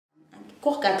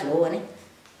Katleho,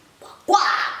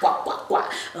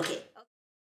 okay.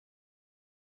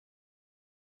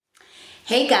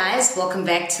 Hey guys, welcome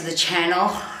back to the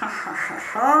channel.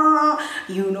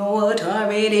 You know what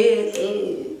time it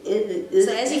is.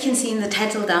 So as you can see in the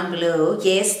title down below,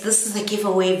 yes, this is a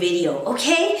giveaway video,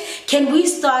 okay? Can we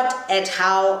start at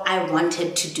how I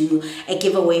wanted to do a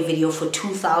giveaway video for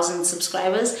 2,000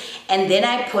 subscribers? And then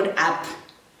I put up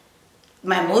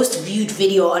my most viewed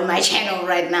video on my channel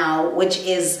right now, which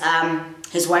is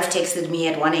his wife texted me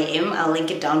at 1 a.m. I'll link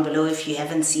it down below if you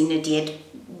haven't seen it yet.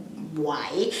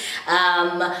 Why?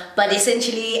 But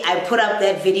essentially I put up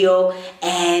that video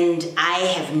and I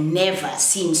have never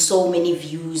seen so many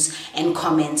views and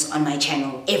comments on my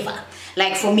channel ever.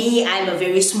 Like for me, I'm a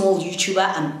very small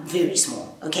YouTuber. I'm very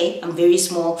small, okay? I'm very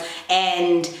small.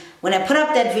 And when I put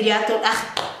up that video, I thought,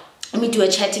 let me do a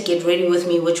chat to get ready with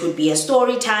me, which would be a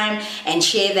story time, and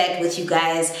share that with you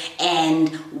guys. And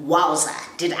wowza,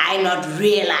 did I not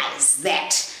realize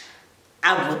that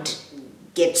I would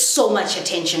get so much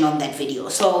attention on that video.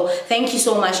 So thank you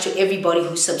so much to everybody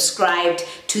who subscribed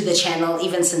to the channel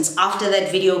even since after that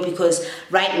video, because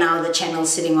right now the channel is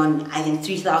sitting on, I think,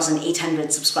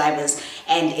 3,800 subscribers,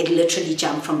 and it literally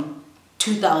jumped from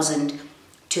 2,000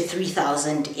 to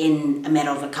 3,000 in a matter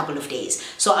of a couple of days.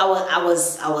 So I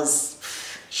was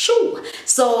shoo.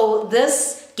 So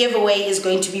this giveaway is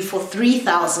going to be for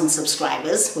 3,000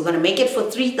 subscribers. We're going to make it for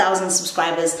 3,000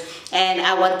 subscribers, and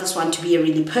I want this one to be a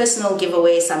really personal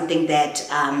giveaway, something that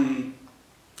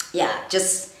yeah,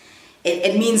 just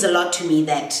it means a lot to me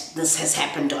that this has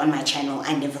happened on my channel.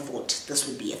 I never thought this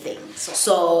would be a thing.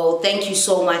 So thank you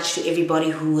so much to everybody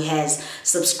who has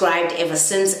subscribed ever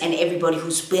since, and everybody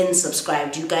who's been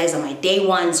subscribed. You guys are my day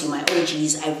ones, you're my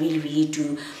OGs. I really, really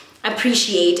do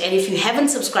appreciate. And if you haven't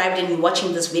subscribed and you're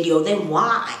watching this video, then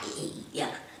why? Yeah,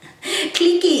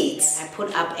 click it. I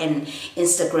put up an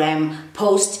Instagram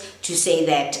post to say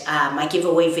that my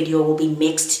giveaway video will be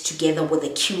mixed together with a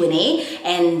Q&A,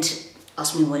 and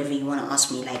ask me whatever you want to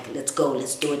ask me. Like, let's go,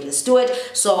 let's do it, let's do it.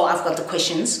 So I've got the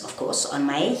questions, of course, on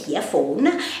my earphone,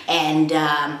 and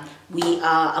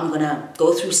I'm gonna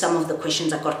go through some of the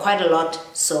questions. I've got quite a lot,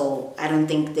 so I don't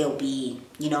think there'll be,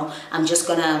 you know, I'm just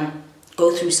gonna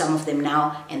go through some of them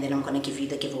now, and then I'm gonna give you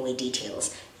the giveaway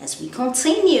details as we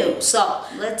continue. So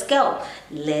let's go.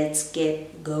 Let's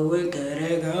get going, get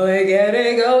it,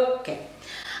 go. Okay.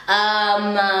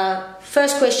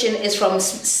 First question is from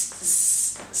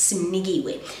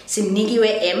Simnigiwe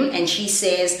M, and she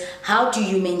says, how do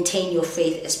you maintain your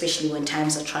faith, especially when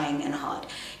times are trying and hard?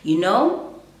 You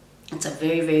know, it's a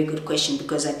very, very good question,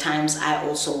 because at times I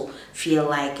also feel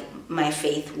like my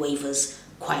faith wavers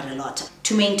quite a lot.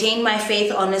 To maintain my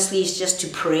faith, honestly, is just to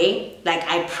pray. Like,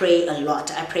 I pray a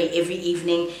lot. I pray every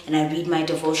evening, and I read my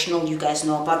devotional. You guys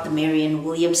know about the Marianne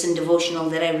Williamson devotional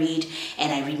that I read,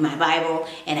 and I read my Bible,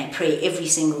 and I pray every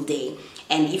single day.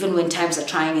 And even when times are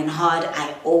trying and hard,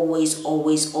 I always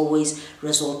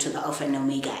resort to the Alpha and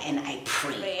Omega, and I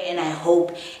pray and I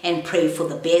hope and pray for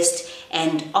the best.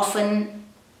 And often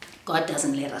God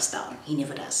doesn't let us down. He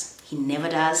never does. He never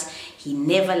does. He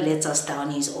never lets us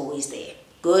down. He's always there.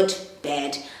 Good,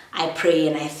 bad. I pray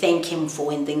and I thank him for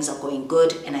when things are going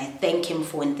good, and I thank him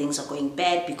for when things are going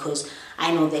bad, because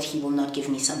I know that he will not give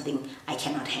me something I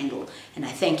cannot handle. And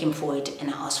I thank him for it, and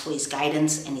I ask for his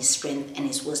guidance and his strength and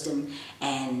his wisdom,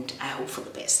 and I hope for the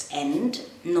best. And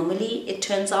normally it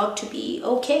turns out to be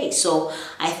okay. So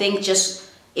I think just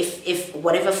if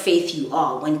whatever faith you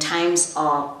are, when times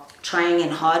are trying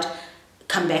and hard,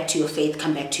 come back to your faith,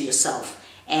 come back to yourself,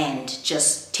 and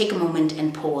just take a moment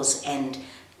and pause and,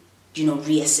 you know,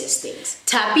 reassess things.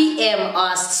 Tapi M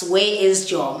asks, where is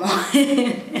Jomo?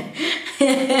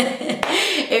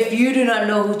 If you do not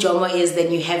know who Jomo is,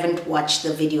 then you haven't watched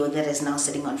the video that is now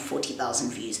sitting on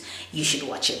 40,000 views. You should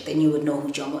watch it, then you would know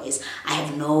who Jomo is. I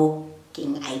have no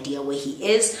idea where he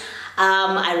is.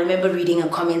 I remember reading a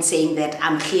comment saying that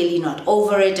I'm clearly not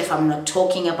over it if I'm not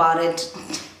talking about it.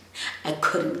 I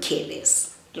couldn't care less.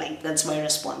 Like, that's my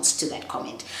response to that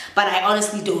comment. But I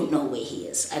honestly don't know where he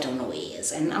is. I don't know where he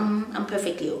is, and I'm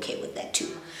perfectly okay with that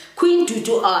too. Queen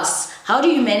Tutu asks, how do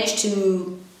you manage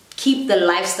to keep the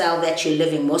lifestyle that you're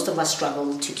living? Most of us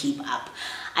struggle to keep up.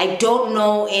 I don't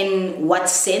know in what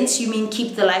sense you mean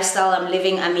keep the lifestyle I'm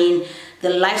living. I mean, the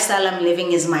lifestyle I'm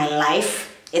living is my life.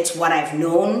 It's what I've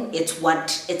known. It's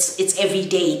every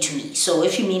day to me. So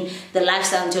if you mean the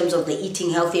lifestyle in terms of the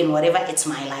eating healthy and whatever, it's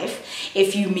my life.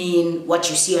 If you mean what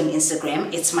you see on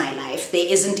Instagram, it's my life. There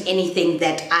isn't anything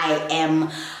that I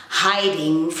am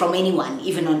hiding from anyone.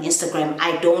 Even on Instagram,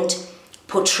 I don't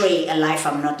portray a life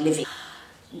I'm not living.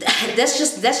 That's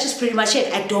just pretty much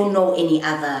it. I don't know any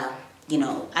other you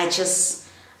know, I just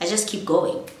keep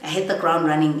going. I hit the ground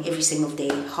running every single day,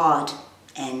 hard,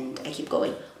 and I keep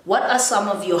going. What are some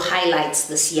of your highlights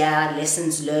this year?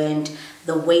 Lessons learned,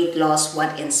 the weight loss,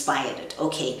 what inspired it?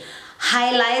 Okay,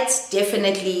 highlights,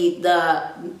 definitely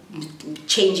the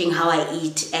changing how I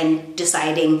eat and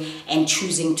deciding and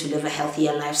choosing to live a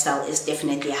healthier lifestyle is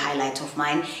definitely a highlight of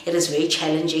mine. It is very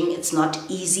challenging. It's not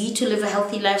easy to live a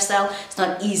healthy lifestyle. It's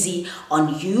not easy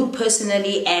on you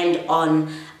personally and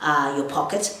on your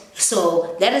pocket.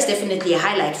 So that is definitely a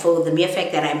highlight, for the mere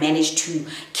fact that I managed to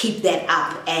keep that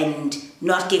up and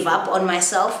not give up on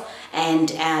myself,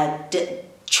 and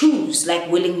choose, like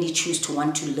willingly choose to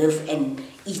want to live and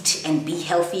eat and be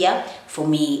healthier, for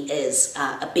me is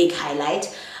a big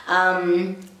highlight.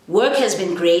 Work has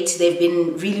been great. They've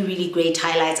been really, really great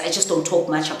highlights. I just don't talk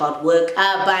much about work,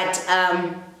 but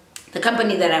the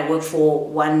company that I work for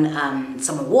won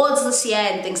some awards this year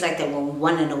and things like that. Well, we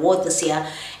won an award this year,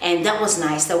 and that was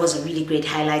nice. That was a really great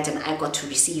highlight, and I got to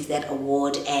receive that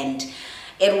award, and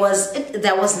that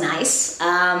was nice.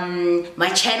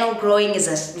 My channel growing is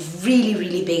a really,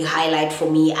 really big highlight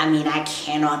for me. I mean, I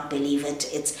cannot believe it.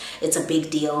 It's a big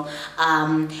deal.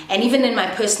 And even in my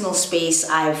personal space,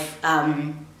 I've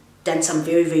done some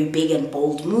very, very big and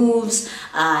bold moves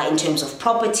in terms of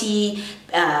property,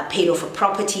 paid off a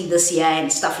property this year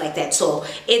and stuff like that. So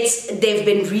they've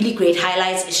been really great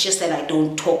highlights. It's just that I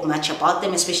don't talk much about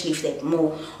them, especially if they're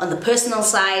more on the personal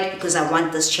side, because I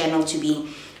want this channel to be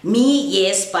me,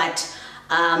 yes, but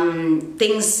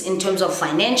things in terms of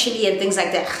financially and things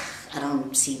like that, I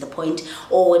don't see the point.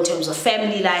 Or in terms of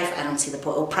family life, I don't see the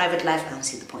point. Or private life, I don't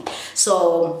see the point.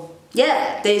 So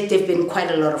yeah, they've been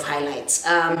quite a lot of highlights.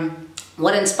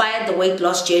 What inspired the weight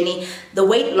loss journey? The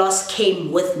weight loss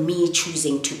came with me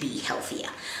choosing to be healthier.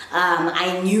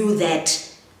 I knew that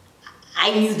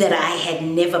I had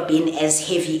never been as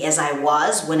heavy as I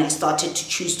was when I started to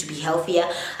choose to be healthier.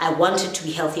 I wanted to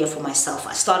be healthier for myself.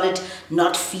 I started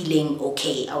not feeling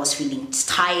okay. I was feeling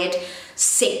tired,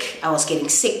 sick. I was getting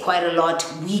sick quite a lot,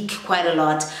 weak quite a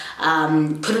lot.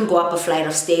 Couldn't go up a flight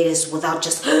of stairs without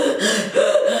just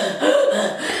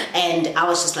and I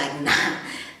was just like, nah,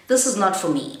 this is not for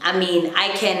me. I mean,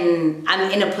 I'm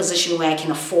in a position where I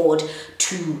can afford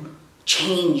to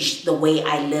change the way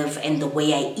I live and the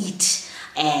way I eat,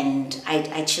 and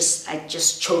I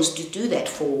just chose to do that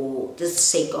for the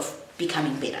sake of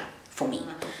becoming better for me.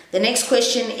 The next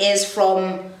question is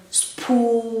from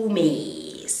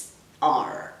Spoomies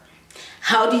R.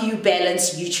 How do you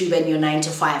balance YouTube and your 9 to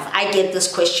 5? I get this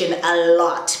question a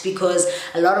lot, because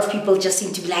a lot of people just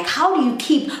seem to be like, how do you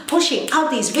keep pushing out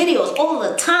these videos all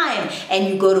the time and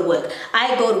you go to work?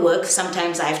 I go to work.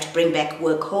 Sometimes I have to bring back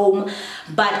work home,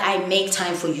 but I make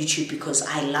time for YouTube because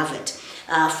I love it.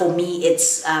 For me,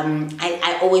 it's,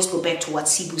 I always go back to what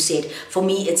Sibu said. For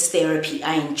me, it's therapy.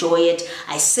 I enjoy it.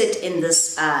 I sit in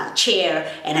this chair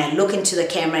and I look into the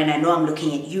camera, and I know I'm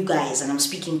looking at you guys and I'm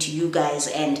speaking to you guys,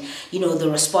 and you know, the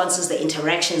responses, the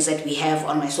interactions that we have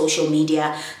on my social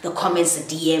media, the comments, the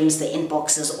DMs, the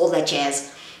inboxes, all that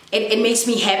jazz. It makes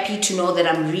me happy to know that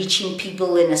I'm reaching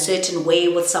people in a certain way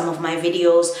with some of my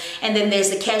videos. And then there's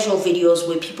the casual videos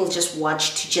where people just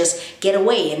watch to just get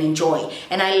away and enjoy.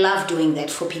 And I love doing that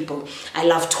for people. I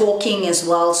love talking as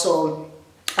well, so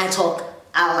I talk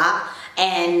a lot.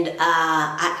 And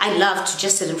I love to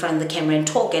just sit in front of the camera and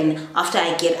talk, and after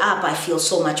I get up I feel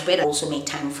so much better. I also make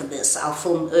time for this. I'll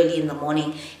film early in the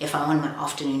morning if I want my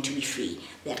afternoon to be free,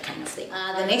 that kind of thing.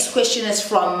 The next question is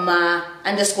from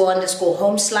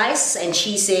 __homeslice, and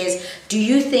she says, do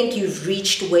you think you've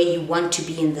reached where you want to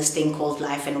be in this thing called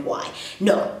life, and why?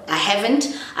 No, I haven't.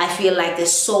 I feel like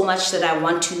there's so much that I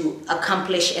want to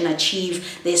accomplish and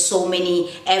achieve. There's so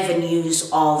many avenues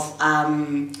of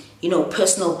you know,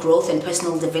 personal growth and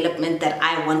personal development that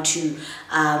I want to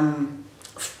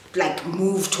like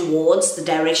move towards, the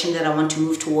direction that I want to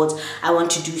move towards. I want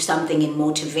to do something in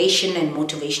motivation and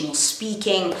motivational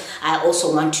speaking. I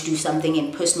also want to do something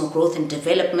in personal growth and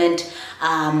development,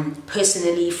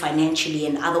 personally, financially,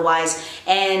 and otherwise.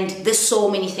 And there's so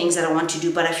many things that I want to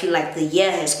do, but I feel like the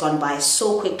year has gone by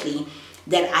so quickly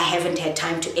that I haven't had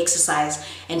time to exercise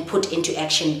and put into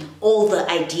action all the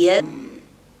ideas.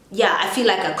 Yeah, I feel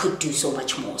like I could do so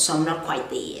much more, so I'm not quite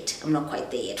there yet. I'm not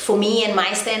quite there yet. For me and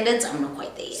my standards, I'm not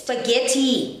quite there yet.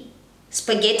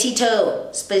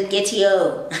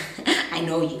 Spaghetti-o. I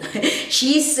know you.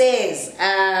 She says,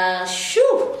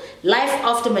 life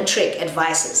after matric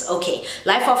advices. Okay,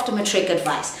 life after matric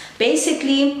advice.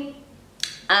 Basically,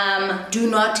 do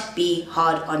not be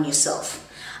hard on yourself.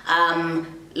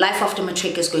 Life after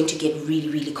matric is going to get really,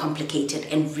 really complicated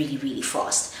and really, really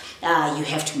fast. You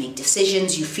have to make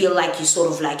decisions. You feel like you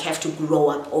sort of like have to grow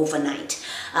up overnight.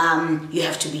 You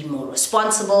have to be more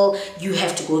responsible. You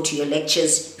have to go to your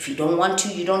lectures. If you don't want to,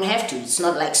 you don't have to. It's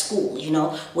not like school, you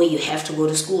know, where you have to go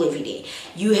to school every day.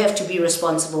 You have to be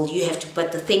responsible. You have to,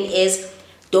 but the thing is,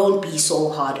 don't be so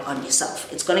hard on yourself.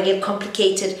 It's going to get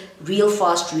complicated real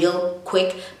fast, real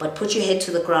quick, but put your head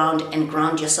to the ground and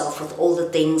ground yourself with all the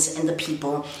things and the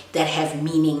people that have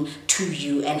meaning to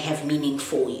you and have meaning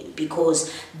for you,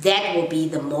 because that will be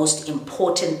the most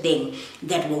important thing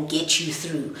that will get you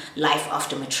through life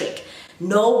after matric.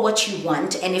 Know what you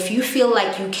want, and if you feel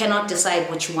like you cannot decide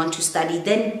what you want to study,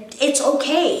 then it's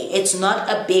okay. It's not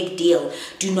a big deal.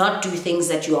 Do not do things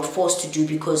that you are forced to do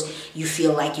because you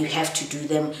feel like you have to do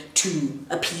them to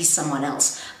appease someone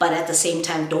else. But at the same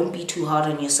time, don't be too hard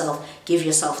on yourself. Give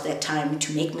yourself that time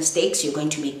to make mistakes. You're going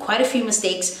to make quite a few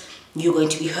mistakes. You're going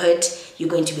to be hurt. You're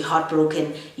going to be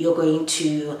heartbroken. You're going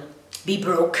to be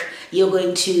broke.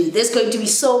 There's going to be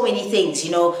so many things.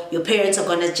 You know, your parents are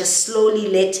going to just slowly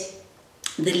let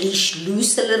the leash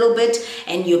loose a little bit,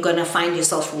 and you're gonna find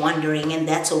yourself wandering, and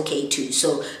that's okay too.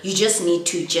 So you just need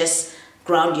to just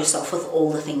ground yourself with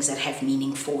all the things that have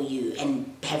meaning for you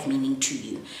and have meaning to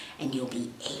you, and you'll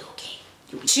be a-okay.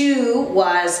 2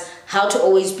 was how to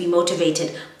always be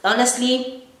motivated.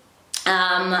 Honestly,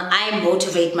 I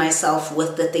motivate myself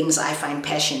with the things I find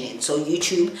passion in. So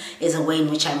YouTube is a way in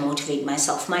which I motivate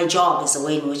myself. My job is a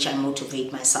way in which I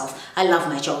motivate myself. I love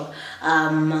my job.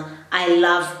 I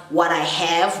love what I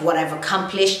have, what I've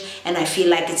accomplished, and I feel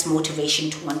like it's motivation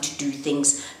to want to do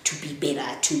things, to be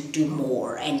better, to do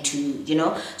more, and to, you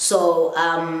know. So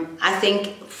I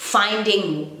think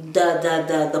finding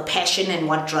the passion and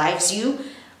what drives you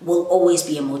will always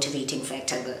be a motivating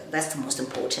factor. That's the most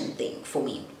important thing for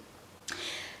me.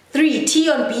 3, T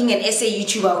on being an essay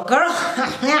YouTuber. Girl,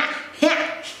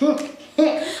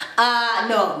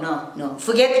 no.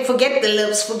 Forget the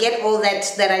lips, forget all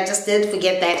that I just did,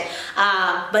 forget that.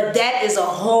 But that is a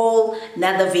whole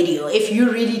nother video. If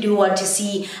you really do want to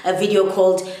see a video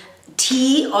called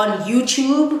T on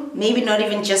YouTube, maybe not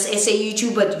even just essay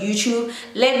YouTube, but YouTube,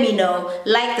 let me know.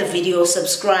 Like the video,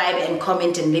 subscribe, and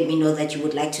comment, and let me know that you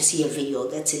would like to see a video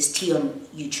that says T on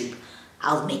YouTube.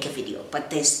 I'll make a video, but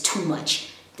there's too much.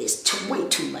 There's way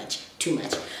too much.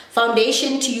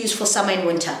 Foundation to use for summer and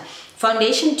winter.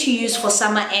 Foundation to use for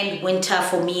summer and winter,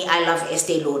 for me, I love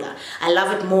Estee Lauder. I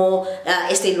love it more,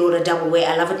 Estee Lauder Double Wear.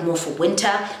 I love it more for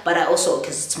winter, but I also,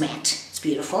 because it's matte, it's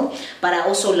beautiful. But I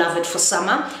also love it for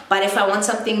summer. But if I want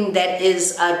something that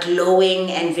is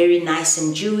glowing and very nice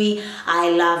and dewy, I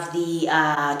love the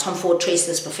Tom Ford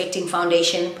Traceless Perfecting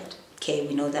Foundation. But, okay,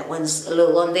 we know that one's a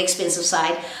little on the expensive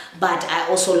side. But I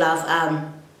also love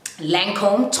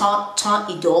Lancome Teint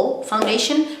Idole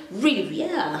Foundation. Really,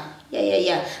 yeah.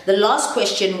 The last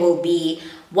question will be,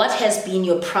 what has been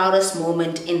your proudest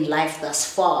moment in life thus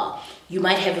far? You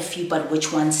might have a few, but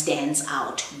which one stands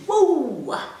out?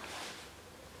 Whoa!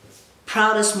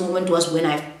 Proudest moment was when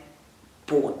I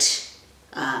bought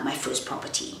my first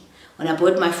property. When I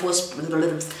bought my first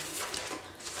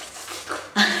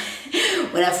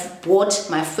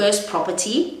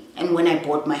property, and when I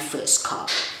bought my first car.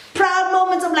 Proud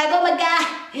moments, I'm like, oh my god,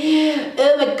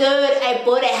 I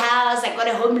bought a house, I got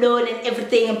a home loan and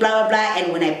everything and blah blah blah.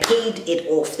 And when I paid it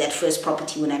off, that first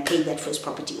property, when I paid that first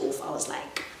property off, I was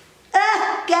like,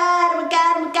 oh my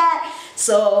god.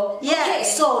 So yeah, okay.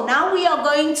 So now we are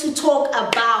going to talk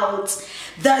about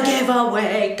the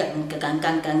giveaway.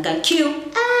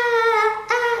 Cue.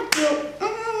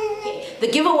 The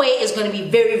giveaway is going to be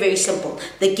very, very simple.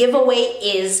 The giveaway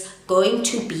is going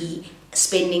to be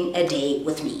spending a day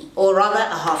with me, or rather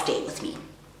a half day with me,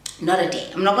 not a day.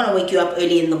 I'm not going to wake you up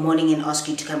early in the morning and ask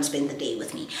you to come spend the day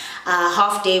with me.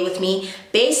 Half day with me.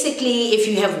 Basically, if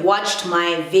you have watched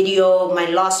my video, my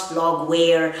last vlog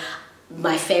where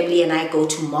my family and I go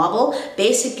to Marble,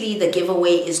 basically the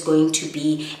giveaway is going to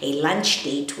be a lunch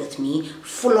date with me,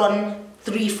 full on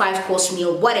 3-5 course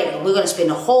meal, whatever. We're going to spend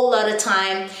a whole lot of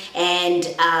time, and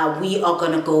we are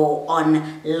going to go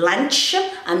on lunch.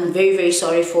 I'm very, very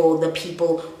sorry for the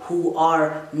people who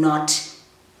are not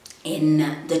in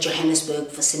the Johannesburg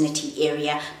vicinity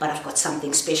area, but I've got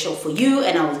something special for you,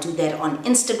 and I will do that on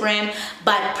Instagram.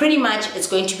 But pretty much it's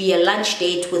going to be a lunch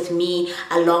date with me,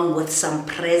 along with some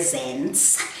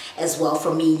presents as well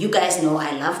from me. You guys know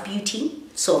I love beauty,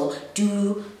 so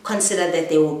do consider that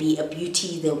there will be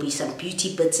there'll be some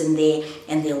beauty bits in there,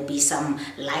 and there'll be some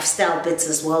lifestyle bits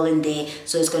as well in there.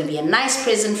 So it's going to be a nice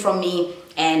present from me,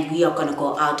 and we are going to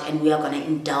go out and we are going to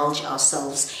indulge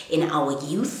ourselves in our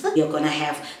youth. We are going to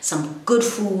have some good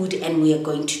food, and we are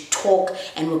going to talk,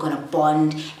 and we're going to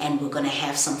bond, and we're going to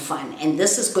have some fun. And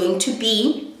this is going to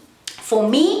be for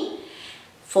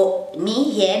me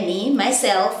here,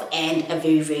 myself, and a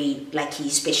very, very lucky,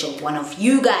 special one of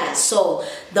you guys. So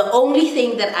the only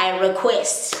thing that I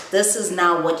request, this is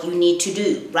now what you need to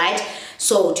do, right?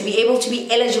 So to be able to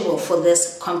be eligible for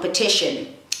this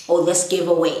competition or this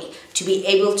giveaway, to be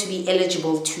able to be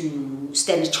eligible to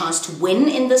stand a chance to win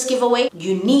in this giveaway,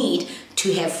 you need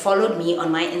to have followed me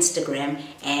on my Instagram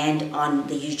and on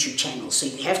the YouTube channel. So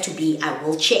you have to be, I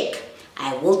will check.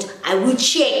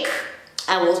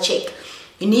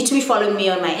 You need to be following me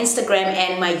on my Instagram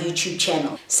and my YouTube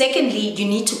channel. Secondly, you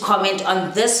need to comment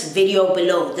on this video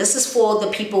below. This is for the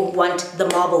people who want the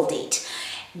marble date.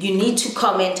 You need to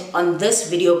comment on this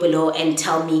video below and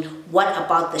tell me what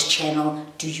about this channel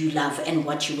do you love and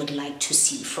what you would like to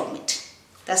see from it.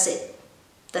 That's it.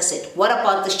 That's it. What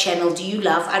about this channel do you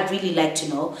love? I'd really like to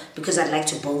know, because I'd like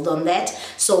to build on that.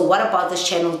 So what about this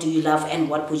channel do you love and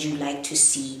what would you like to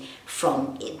see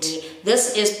from it?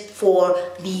 This is for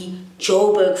the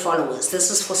Joburg followers.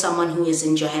 This is for someone who is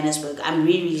in Johannesburg. I'm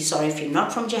really, really sorry if you're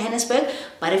not from Johannesburg,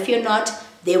 but if you're not,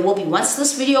 there will be, once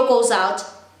this video goes out,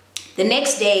 the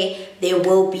next day, there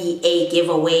will be a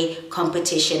giveaway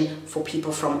competition for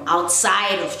people from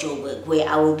outside of Joburg, where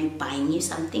I will be buying you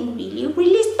something really,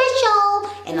 really special,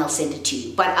 and I'll send it to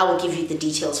you. But I will give you the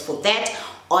details for that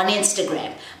on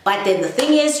Instagram. But then the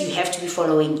thing is, you have to be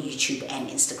following YouTube and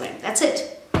Instagram. That's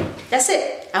it. That's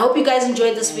it. I hope you guys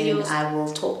enjoyed this video. I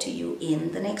will talk to you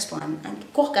in the next one.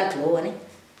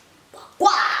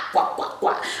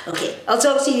 Okay, I'll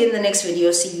talk to you in the next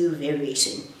video. See you very, very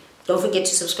soon. Don't forget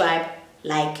to subscribe,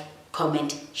 like,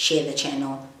 comment, share the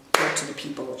channel, talk to the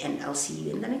people, and I'll see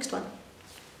you in the next one.